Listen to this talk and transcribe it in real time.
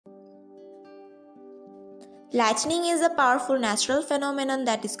Lightning is a powerful natural phenomenon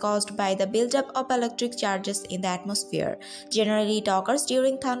that is caused by the buildup of electric charges in the atmosphere. Generally, it occurs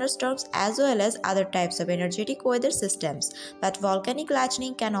during thunderstorms as well as other types of energetic weather systems, but volcanic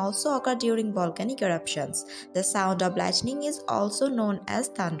lightning can also occur during volcanic eruptions. The sound of lightning is also known as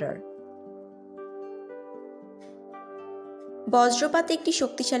thunder. বজ্রপাত একটি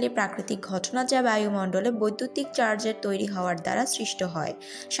শক্তিশালী প্রাকৃতিক ঘটনা যা বায়ুমণ্ডলে বৈদ্যুতিক চার্জের তৈরি হওয়ার দ্বারা সৃষ্ট হয়।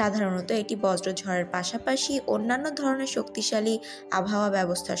 সাধারণত এটি বজ্রঝড়ের পাশাপাশি অন্যান্য ধরনের শক্তিশালী আবহাওয়া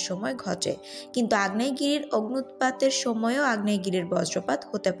ব্যবস্থার সময় ঘটে, কিন্তু আগ্নেয়গিরির অগ্ন্যুৎপাতের সময়ও আগ্নেয়গিরির বজ্রপাত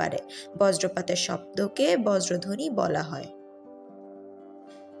হতে পারে। বজ্রপাতের শব্দকে বজ্রধ্বনি বলা হয়।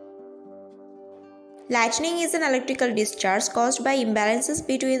 Lightning is an electrical discharge caused by imbalances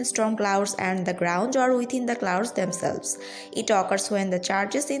between storm clouds and the ground or within the clouds themselves. It occurs when the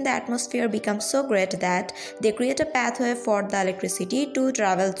charges in the atmosphere become so great that they create a pathway for the electricity to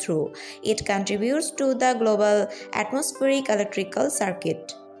travel through. It contributes to the global atmospheric electrical circuit.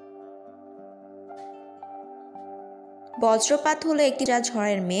 বজ্রপাত হলো একটি যা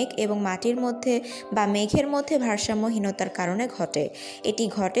ঝড়ের মেঘ এবং মাটির মধ্যে বা মেঘের মধ্যে ভারসাম্যহীনতার কারণে ঘটে। এটি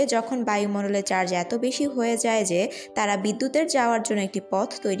ঘটে যখন বায়ুমণ্ডলে চার্জ এত বেশি হয়ে যায় যে তারা বিদ্যুতের যাওয়ার জন্য একটি পথ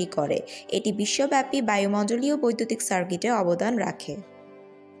তৈরি করে। এটি বিশ্বব্যাপী বায়ুমণ্ডলীয় বৈদ্যুতিক সার্কিটে অবদান রাখে।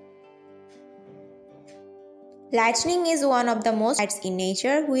 Lightning is one of the most sights in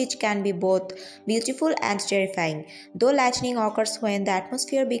nature which can be both beautiful and terrifying. Though lightning occurs when the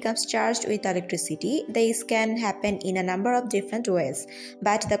atmosphere becomes charged with electricity, this can happen in a number of different ways,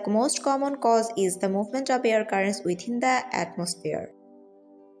 but the most common cause is the movement of air currents within the atmosphere.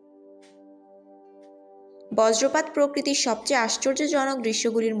 বজ্রপাত প্রকৃতির সবচেয়ে আশ্চর্যজনক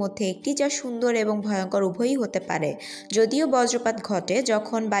দৃশ্যগুলির মধ্যে একটি যা সুন্দর এবং ভয়ঙ্কর উভয়ই হতে পারে। যদিও বজ্রপাত ঘটে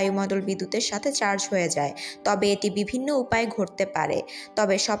যখন বায়ুমণ্ডল বিদ্যুতের সাথে চার্জ হয়ে যায়, তবে এটি বিভিন্ন উপায়ে ঘটতে পারে।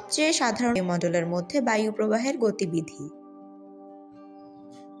 তবে সবচেয়ে সাধারণ বায়ুমণ্ডলের মধ্যে বায়ু প্রবাহের গতিবিধি।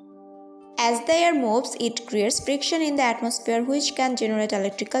 As the air moves, it creates friction in the atmosphere which can generate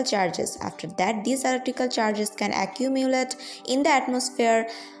electrical charges. After that, these electrical charges can accumulate in the atmosphere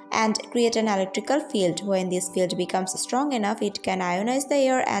and create an electrical field. When this field becomes strong enough, it can ionize the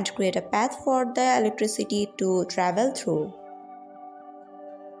air and create a path for the electricity to travel through.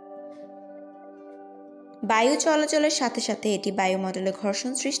 বায়ু চলাচলের সাথে সাথে এটি বায়ুমণ্ডলে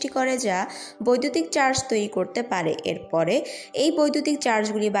ঘর্ষণ সৃষ্টি করে যা বৈদ্যুতিক চার্জ তৈরি করতে পারে। এরপরে এই বৈদ্যুতিক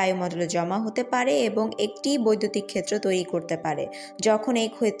চার্জগুলি বায়ুমণ্ডলে জমা হতে পারে এবং একটি বৈদ্যুতিক ক্ষেত্র তৈরি করতে পারে। যখন এই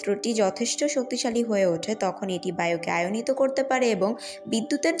ক্ষেত্রটি যথেষ্ট শক্তিশালী হয়ে ওঠে তখন এটি বায়ুকে আয়নিত করতে পারে এবং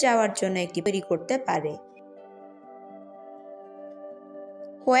বিদ্যুতের যাওয়ার জন্য একটি তৈরি করতে পারে।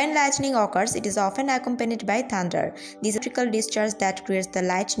 When lightning occurs, it is often accompanied by thunder. This electrical discharge that creates the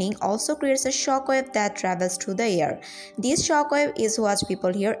lightning also creates a shockwave that travels through the air. This shockwave is what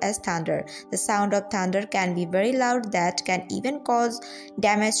people hear as thunder. The sound of thunder can be very loud that can even cause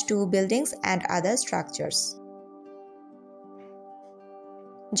damage to buildings and other structures.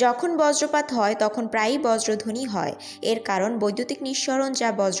 যখন বজ্রপাত হয় তখন প্রায়ই বজ্রধ্বনি হয়। এর কারণ বৈদ্যুতিক নিঃসরণ যা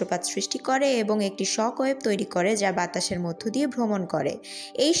বজ্রপাত সৃষ্টি করে এবং একটি শক ওয়েভ তৈরি করে যা বাতাসের মধ্য দিয়ে ভ্রমণ করে।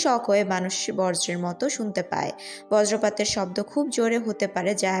 এই শক ওয়েভ মানুষ বজ্রের মতো শুনতে পায়। বজ্রপাতের শব্দ খুব জোরে হতে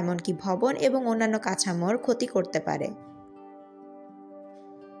পারে যা এমনকি ভবন এবং অন্যান্য কাঠামোর ক্ষতি করতে পারে।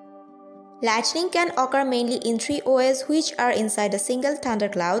 Lightning can occur mainly in three ways, which are inside a single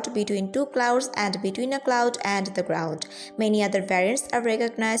thundercloud, between two clouds, and between a cloud and the ground. Many other variants are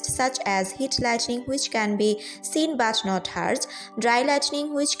recognized, such as heat lightning, which can be seen but not heard, dry lightning,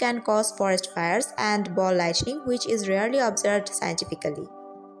 which can cause forest fires, and ball lightning, which is rarely observed scientifically.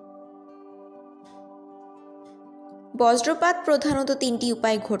 বজ্রপাত প্রধানত তিনটি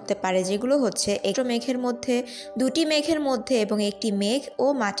উপায়ে ঘটতে পারে, যেগুলো হচ্ছে একটি মেঘের মধ্যে, দুটি মেঘের মধ্যে এবং একটি মেঘ ও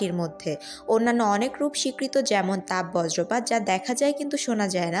মাটির মধ্যে। অন্যান্য অনেক রূপ স্বীকৃত, যেমন তাপ বজ্রপাত যা দেখা যায় কিন্তু শোনা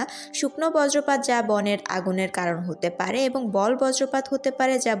যায় না, শুকনো বজ্রপাত যা বনের আগুনের কারণ হতে পারে এবং বল বজ্রপাত হতে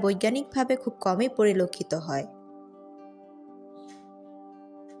পারে যা বৈজ্ঞানিকভাবে খুব কমই পরিলক্ষিত হয়।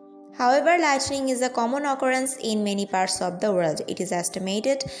 However, lightning is a common occurrence in many parts of the world. It is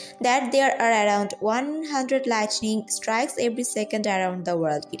estimated that there are around 100 lightning strikes every second around the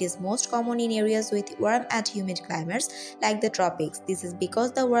world. It is most common in areas with warm and humid climates like the tropics. This is because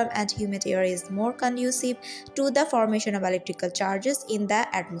the warm and humid air is more conducive to the formation of electrical charges in the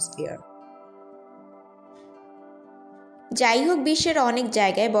atmosphere. যাই হোক, বিশ্বের অনেক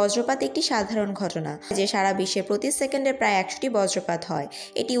জায়গায় বজ্রপাত একটি সাধারণ ঘটনা, যে সারা বিশ্বে প্রতি সেকেন্ডে প্রায় 100টি বজ্রপাত হয়।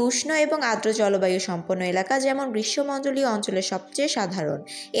 এটি উষ্ণ এবং আর্দ্র জলবায়ু সম্পন্ন এলাকা যেমন গ্রীষ্মমণ্ডলীয় অঞ্চলে সবচেয়ে সাধারণ।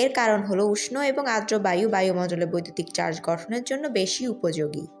 এর কারণ হলো উষ্ণ এবং আর্দ্র বায়ু বায়ুমণ্ডলে বৈদ্যুতিক চার্জ গঠনের জন্য বেশি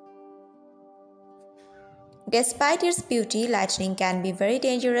উপযোগী। Despite its beauty, lightning can be very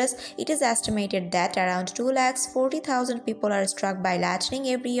dangerous. It is estimated that around 240,000 people are struck by lightning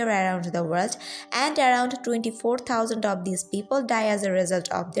every year around the world, and around 24,000 of these people die as a result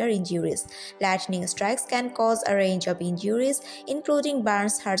of their injuries. Lightning strikes can cause a range of injuries, including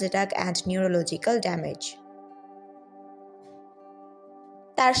burns, heart attack, and neurological damage.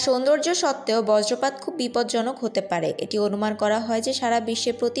 তার সৌন্দর্য সত্ত্বেও বজ্রপাত খুব বিপজ্জনক হতে পারে। এটি অনুমান করা হয় যে সারা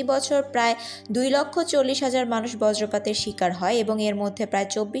বিশ্বে প্রতি বছর প্রায় 2,40,000 মানুষ বজ্রপাতের শিকার হয় এবং এর মধ্যে প্রায়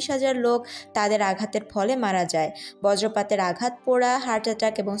 24,000 লোক তাদের আঘাতের ফলে মারা যায়। বজ্রপাতের আঘাত পোড়া, হার্ট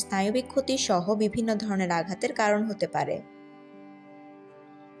অ্যাটাক এবং স্নায়বিক ক্ষতি সহ বিভিন্ন ধরনের আঘাতের কারণ হতে পারে।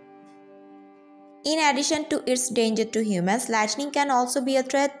 In addition to its danger to humans, lightning can also be a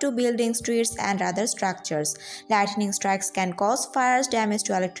threat to buildings, trees, and other structures. Lightning strikes can cause fires, damage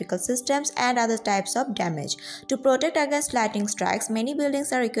to electrical systems, and other types of damage. To protect against lightning strikes, many buildings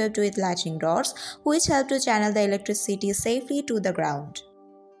are equipped with lightning rods, which help to channel the electricity safely to the ground.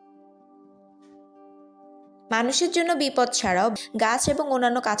 মানুষের জন্য বিপদ ছাড়াও গাছ এবং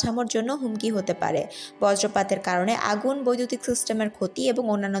অন্যান্য কাঠামোর জন্য হুমকি হতে পারে। বজ্রপাতের কারণে আগুন, বৈদ্যুতিক সিস্টেমের ক্ষতি এবং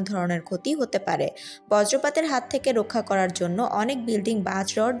অন্যান্য ধরনের ক্ষতি হতে পারে। বজ্রপাতের হাত থেকে রক্ষা করার জন্য অনেক বিল্ডিং বাঁশ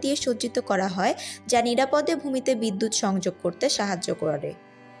রড দিয়ে সজ্জিত করা হয়, যা নিরাপদে ভূমিতে বিদ্যুৎ সংযোগ করতে সাহায্য করে।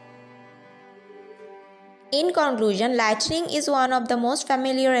 In conclusion, lightning is one of the most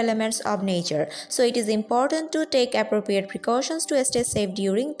familiar elements of nature, so it is important to take appropriate precautions to stay safe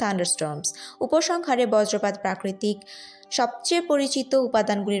during thunderstorms. উপসংহারে বজ্রপাত প্রাকৃতিক সবচেয়ে পরিচিত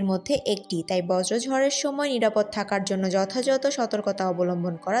উপাদানগুলির মধ্যে একটি, তাই বজ্রঝড়ের সময় নিরাপদ থাকার জন্য যথাযথ সতর্কতা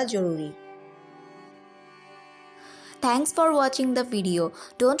অবলম্বন করা জরুরি। Thanks for watching the video.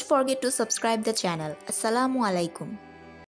 Don't forget to subscribe the channel. Assalamu alaikum.